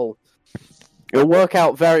 it'll work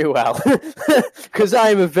out very well, because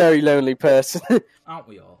I'm a very lonely person. Aren't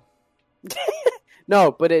we all?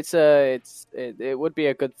 No, but it would be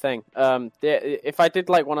a good thing. If I did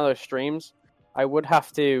one of those streams, I would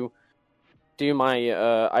have to do my.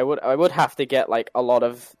 I would have to get a lot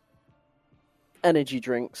of energy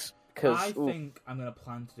drinks. Cause, I think I'm gonna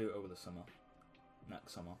plan to do it over the summer,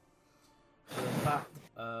 next summer. For the fact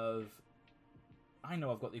of, I know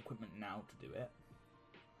I've got the equipment now to do it.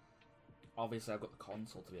 Obviously, I've got the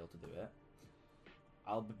console to be able to do it.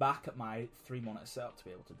 I'll be back at my 3-monitor setup to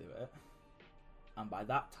be able to do it. And by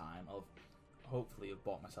that time, I'll have hopefully have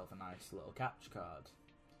bought myself a nice little capture card.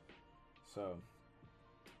 So,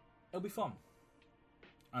 it'll be fun.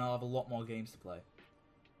 And I'll have a lot more games to play.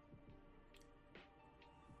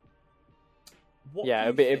 Yeah,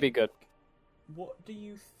 it'd be good. What do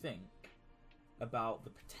you think about the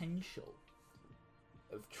potential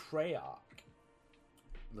of Treyarch?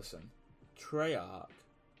 Listen, Treyarch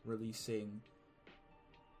releasing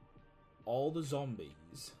all the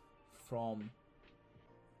zombies from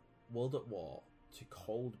World at War to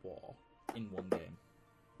Cold War in one game.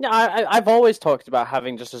 Yeah, I've always talked about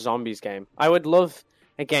having just a zombies game. I would love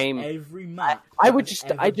a game. Every map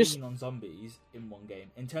been on zombies in one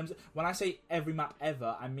game. In terms of, when I say every map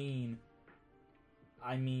ever, I mean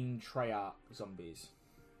Treyarch zombies.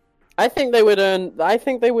 I think they would earn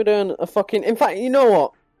a fucking. In fact, you know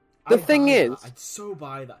what? I'd so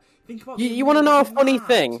buy that. Think about you want to know a funny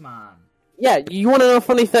thing? Man. Yeah, you want to know a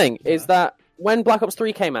funny thing? Yeah. Is that when Black Ops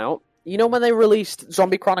 3 came out, you know when they released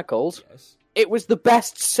Zombie Chronicles, yes. It was the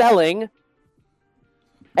best-selling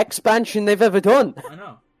expansion they've ever done. I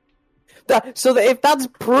know. So that if that's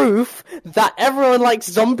proof that everyone likes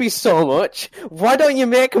zombies so much, why don't you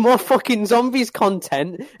make more fucking zombies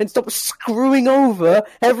content and stop screwing over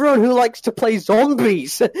everyone who likes to play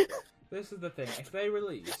zombies? This is the thing. If they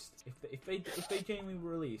released, if they genuinely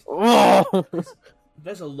released,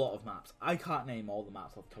 there's a lot of maps. I can't name all the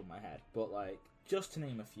maps off the top of my head, but like just to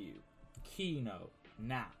name a few: Kino,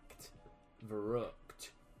 Nacht, Verrucht,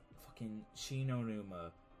 fucking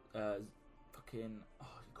Shinonuma, fucking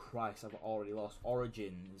Christ, I've already lost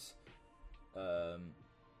Origins.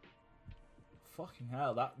 Fucking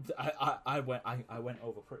hell, that I went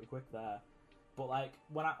over pretty quick there. But like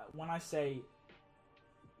when I say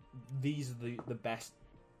these are the best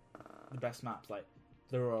maps, like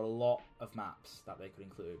there are a lot of maps that they could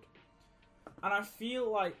include, and I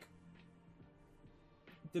feel like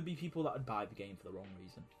there'd be people that would buy the game for the wrong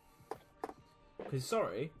reason. Because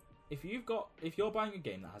sorry, if you're buying a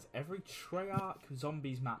game that has every Treyarch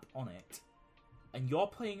zombies map on it, and you're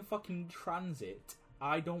playing fucking Transit,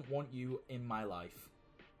 I don't want you in my life.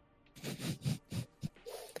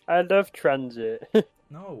 I love Transit.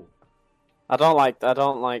 No. I don't like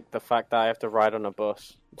the fact that I have to ride on a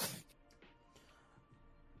bus.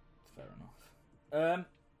 Fair enough.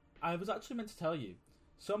 I was actually meant to tell you,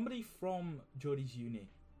 somebody from Geordie's Uni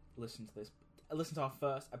listened to our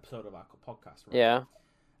first episode of our podcast, right? Yeah.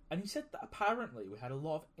 And he said that apparently we had a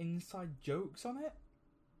lot of inside jokes on it.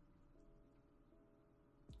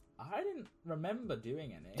 I didn't remember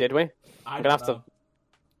doing any. Did we? I'm gonna have to.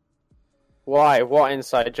 Why? What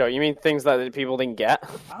inside joke? You mean things that people didn't get?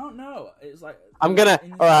 I don't know. It's like I'm gonna.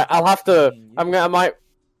 All right, I'll have to. I might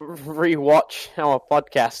rewatch our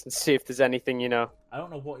podcast and see if there's anything you know. I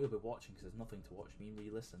don't know what you'll be watching because there's nothing to watch. Me and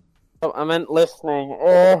re-listen. Oh, I meant listening.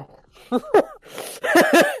 Oh.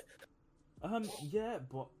 Yeah,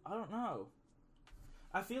 but I don't know.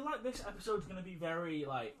 I feel like this episode's gonna be very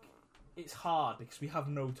like it's hard because we have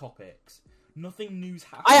no topics. Nothing news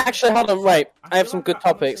happens. I actually hold on. Wait, I have some good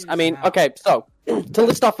topics. I mean, okay, so to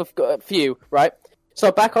list off a few, right?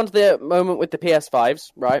 So back onto the moment with the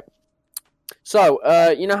PS5s, right?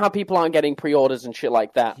 So, you know how people aren't getting pre-orders and shit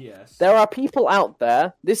like that. Yes. There are people out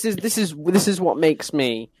there. This is what makes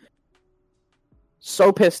me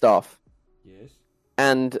so pissed off. Yes.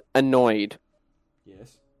 And annoyed.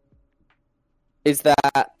 Yes. Is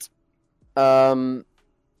that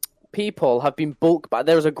people have been bulk buy.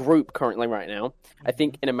 There's a group currently right now. I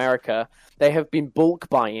think in America they have been bulk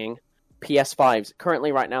buying PS5s.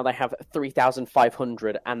 Currently, right now, they have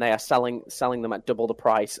 3,500, and they are selling them at double the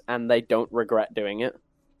price, and they don't regret doing it.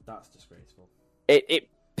 That's disgraceful. It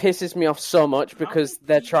pisses me off so much because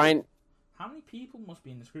they're trying. How many people must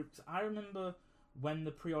be in this group? 'Cause I remember when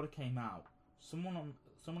the pre-order came out, someone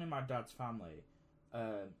in my dad's family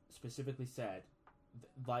specifically said,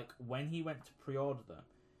 like when he went to pre-order them,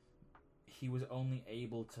 he was only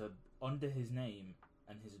able to, under his name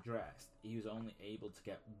and his address, he was only able to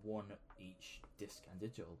get one each disc and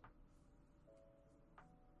digital.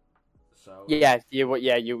 So you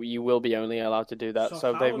will be only allowed to do that.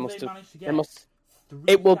 So they must have. They must. 3,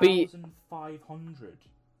 it will be 500.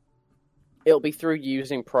 It'll be through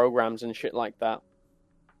using programs and shit like that,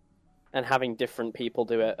 and having different people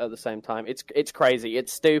do it at the same time. It's crazy.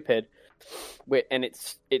 It's stupid. And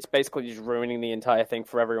it's basically just ruining the entire thing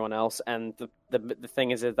for everyone else. And the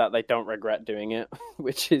thing is that they don't regret doing it,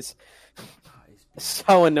 which is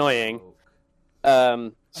so annoying.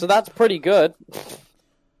 So that's pretty good.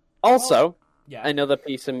 Also, another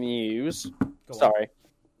piece of news. Sorry.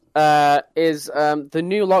 Is the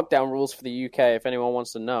new lockdown rules for the UK, if anyone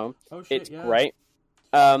wants to know. Oh, shit, it's great.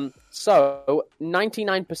 So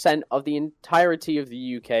 99% of the entirety of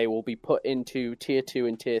the UK will be put into Tier 2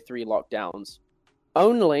 and Tier 3 lockdowns.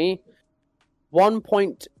 Only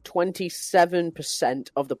 1.27%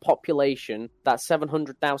 of the population, that's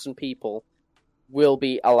 700,000 people, will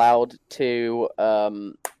be allowed to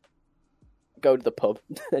go to the pub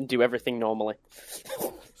and do everything normally.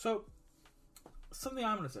 So, something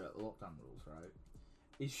I'm going to say about the lockdown rules, right,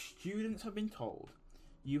 is students have been told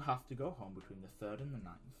you have to go home between the 3rd and the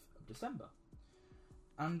 9th of December.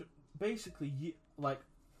 And basically,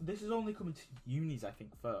 this is only coming to unis, I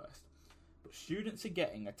think, first. But students are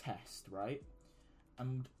getting a test, right?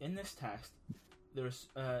 And in this test, there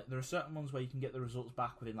are certain ones where you can get the results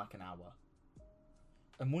back within like an hour.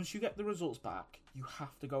 And once you get the results back, you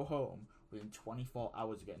have to go home within 24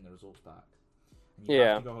 hours of getting the results back. And you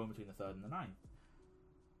have to go home between the 3rd and the 9th.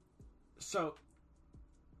 So,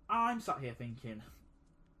 I'm sat here thinking,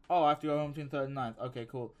 I have to go home between the 3rd and 9th. Okay,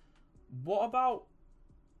 cool. What about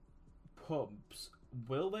pubs?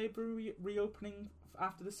 Will they be reopening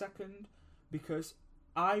after the 2nd? Because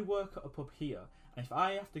I work at a pub here, and if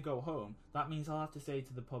I have to go home, that means I'll have to say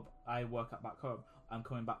to the pub I work at back home, I'm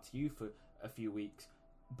coming back to you for a few weeks.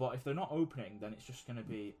 But if they're not opening, then it's just going to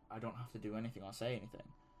be, I don't have to do anything or say anything.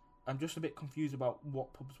 I'm just a bit confused about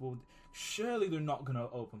what pubs will... Surely they're not going to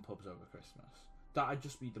open pubs over Christmas. That'd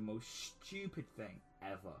just be the most stupid thing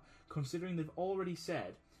ever. Considering they've already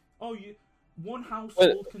said, one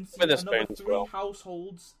household can see another 3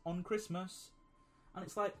 households on Christmas. And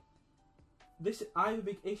it's like... I have a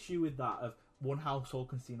big issue with that of one household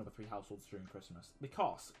can see another 3 households during Christmas.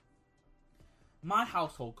 Because my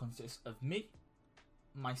household consists of me,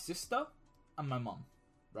 my sister, and my mum,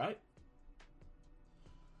 right?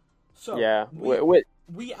 So yeah, we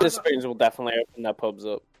the spoons will definitely open their pubs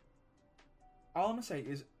up. All I'm gonna say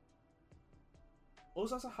is,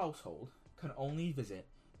 us as a household can only visit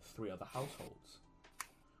 3 other households.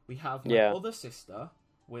 We have my other sister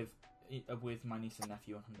with my niece and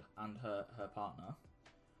nephew and her partner,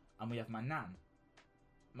 and we have my nan.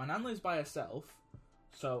 My nan lives by herself,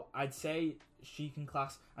 so I'd say she can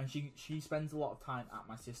class, and she spends a lot of time at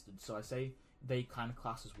my sister's, so I say they kind of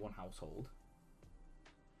class as one household.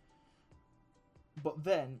 But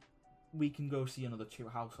then we can go see another 2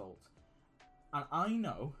 households, and I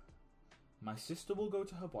know my sister will go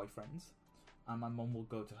to her boyfriend's, and my mum will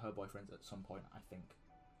go to her boyfriend's at some point, I think.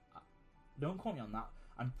 Don't quote me on that.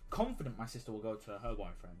 I'm confident my sister will go to her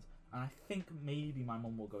boyfriend's, and I think maybe my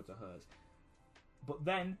mum will go to hers. But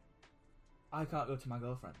then, I can't go to my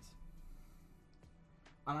girlfriend's.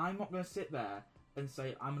 And I'm not going to sit there and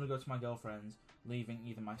say, I'm going to go to my girlfriend's, leaving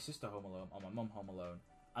either my sister home alone or my mum home alone,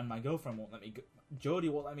 and my girlfriend won't let me go, Jodie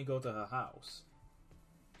won't let me go to her house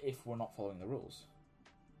if we're not following the rules.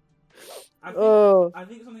 I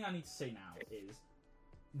think something I need to say now is,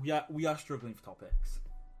 we are struggling for topics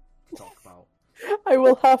to talk about. I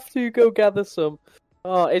will have to go gather some.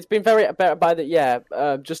 Oh, it's been very by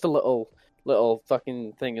the just a little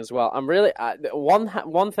fucking thing as well. I'm really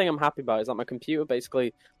one thing I'm happy about is that my computer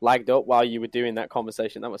basically lagged up while you were doing that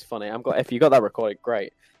conversation. That was funny. I'm glad if you got that recorded,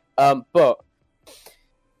 great. But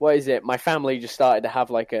what is it? My family just started to have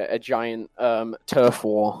like a giant turf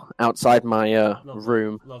war outside my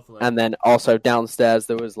room, Lovely. And then also downstairs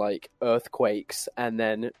there was like earthquakes and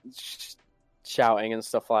then shouting and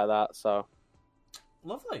stuff like that. So.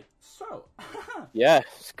 Lovely. So, yeah,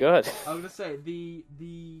 it's good. I was gonna say the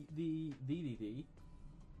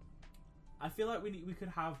I feel like we could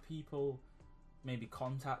have people maybe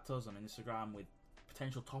contact us on Instagram with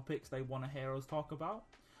potential topics they want to hear us talk about.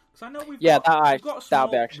 Because I know we've got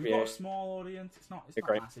a small audience. It's not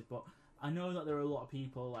massive, but I know that there are a lot of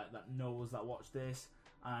people that know us that watch this,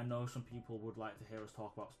 and I know some people would like to hear us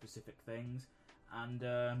talk about specific things. And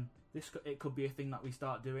it could be a thing that we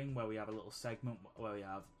start doing where we have a little segment where we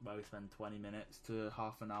spend 20 minutes to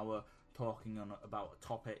half an hour talking about a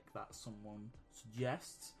topic that someone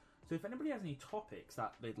suggests. So if anybody has any topics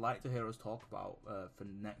that they'd like to hear us talk about for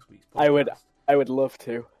next week's podcast, I would love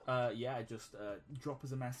to. Just drop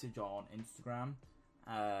us a message on Instagram,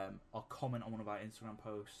 or comment on one of our Instagram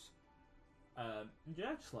posts.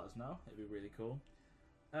 Just let us know. It'd be really cool.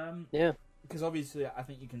 Yeah. Because obviously, I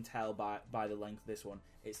think you can tell by the length of this one,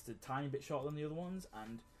 it's a tiny bit shorter than the other ones,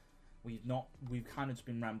 and we've kind of just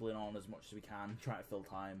been rambling on as much as we can, trying to fill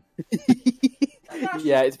time.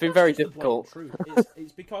 It's been very difficult.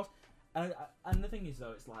 It's because, and the thing is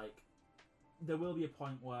though, it's like there will be a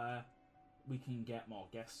point where we can get more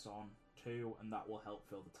guests on too, and that will help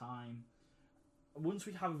fill the time. Once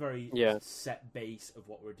we have a very set base of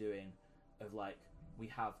what we're doing, of like we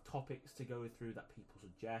have topics to go through that people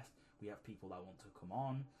suggest. We have people that want to come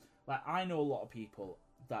on. Like, I know a lot of people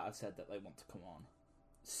that have said that they want to come on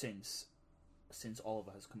since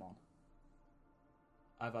Oliver has come on.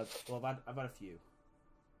 I've had a few.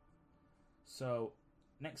 So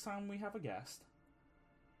next time we have a guest,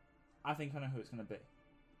 I think I know who it's going to be.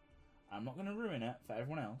 I'm not going to ruin it for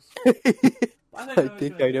everyone else. I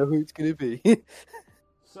think I know who it's going to be.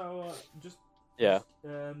 So just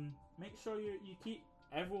make sure you keep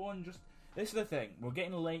everyone just. This is the thing. We're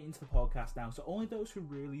getting late into the podcast now, so only those who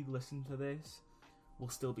really listen to this will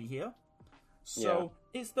still be here. So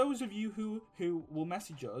it's those of you who will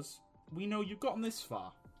message us. We know you've gotten this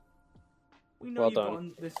far. We know you've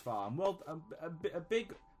gotten this far. And well, a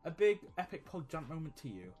big epic pod jump moment to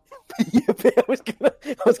you. I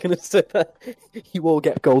was gonna say that you all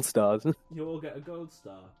get gold stars. You all get a gold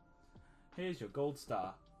star. Here's your gold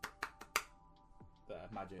star. There,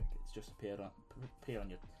 magic. It's just appeared on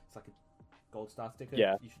your. It's like a gold star sticker.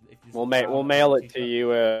 Yeah. We'll mail it to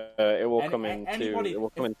you. It will come in anybody,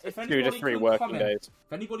 2 to 3 working days.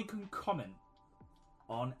 If anybody can comment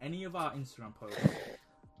on any of our Instagram posts,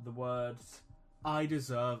 the words "I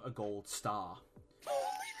deserve a gold star."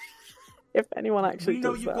 If anyone actually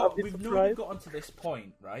does that, we've known you've gotten to this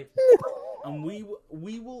point, right? And we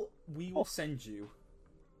will send you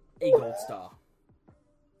a gold star.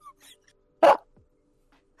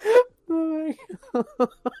 I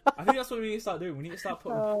think that's what we need to start doing. We need to start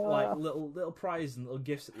putting like little prizes and little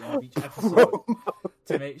gifts at the end of each episode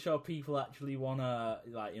to make sure people actually wanna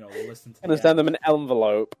listen to. I'm gonna send them an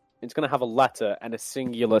envelope. It's gonna have a letter and a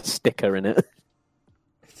singular sticker in it.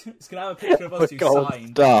 It's gonna have a picture of us two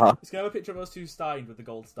signed. Star. It's gonna have a picture of us two signed with the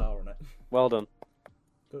gold star on it. Well done.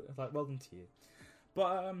 Good, well done to you.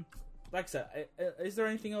 But like I said, is there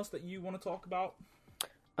anything else that you want to talk about?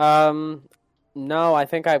 No, I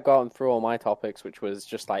think I've gotten through all my topics, which was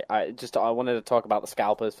just like I wanted to talk about the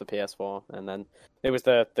scalpers for PS4, and then it was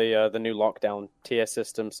the new lockdown tier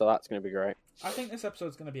system, so that's going to be great. I think this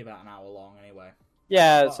episode's going to be about an hour long anyway.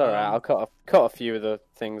 Yeah, it's alright. I'll cut a few of the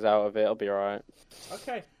things out of it. It'll be alright.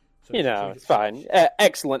 Okay. So it's fine.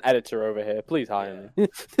 Excellent editor over here. Please hire me.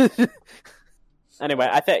 Anyway,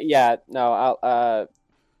 I think I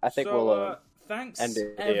think we'll. Thanks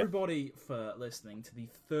everybody for listening to the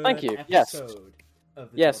third episode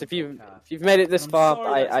of the if you've made it this far,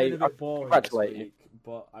 I congratulate you.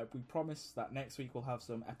 But we promise that next week we'll have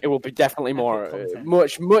some. It will be definitely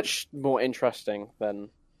much more interesting than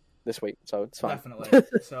this week, so it's fine. Definitely.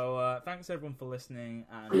 So thanks everyone for listening,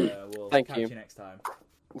 and we'll catch you next time.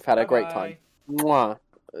 We've had a great time. Mwah.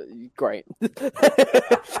 Great.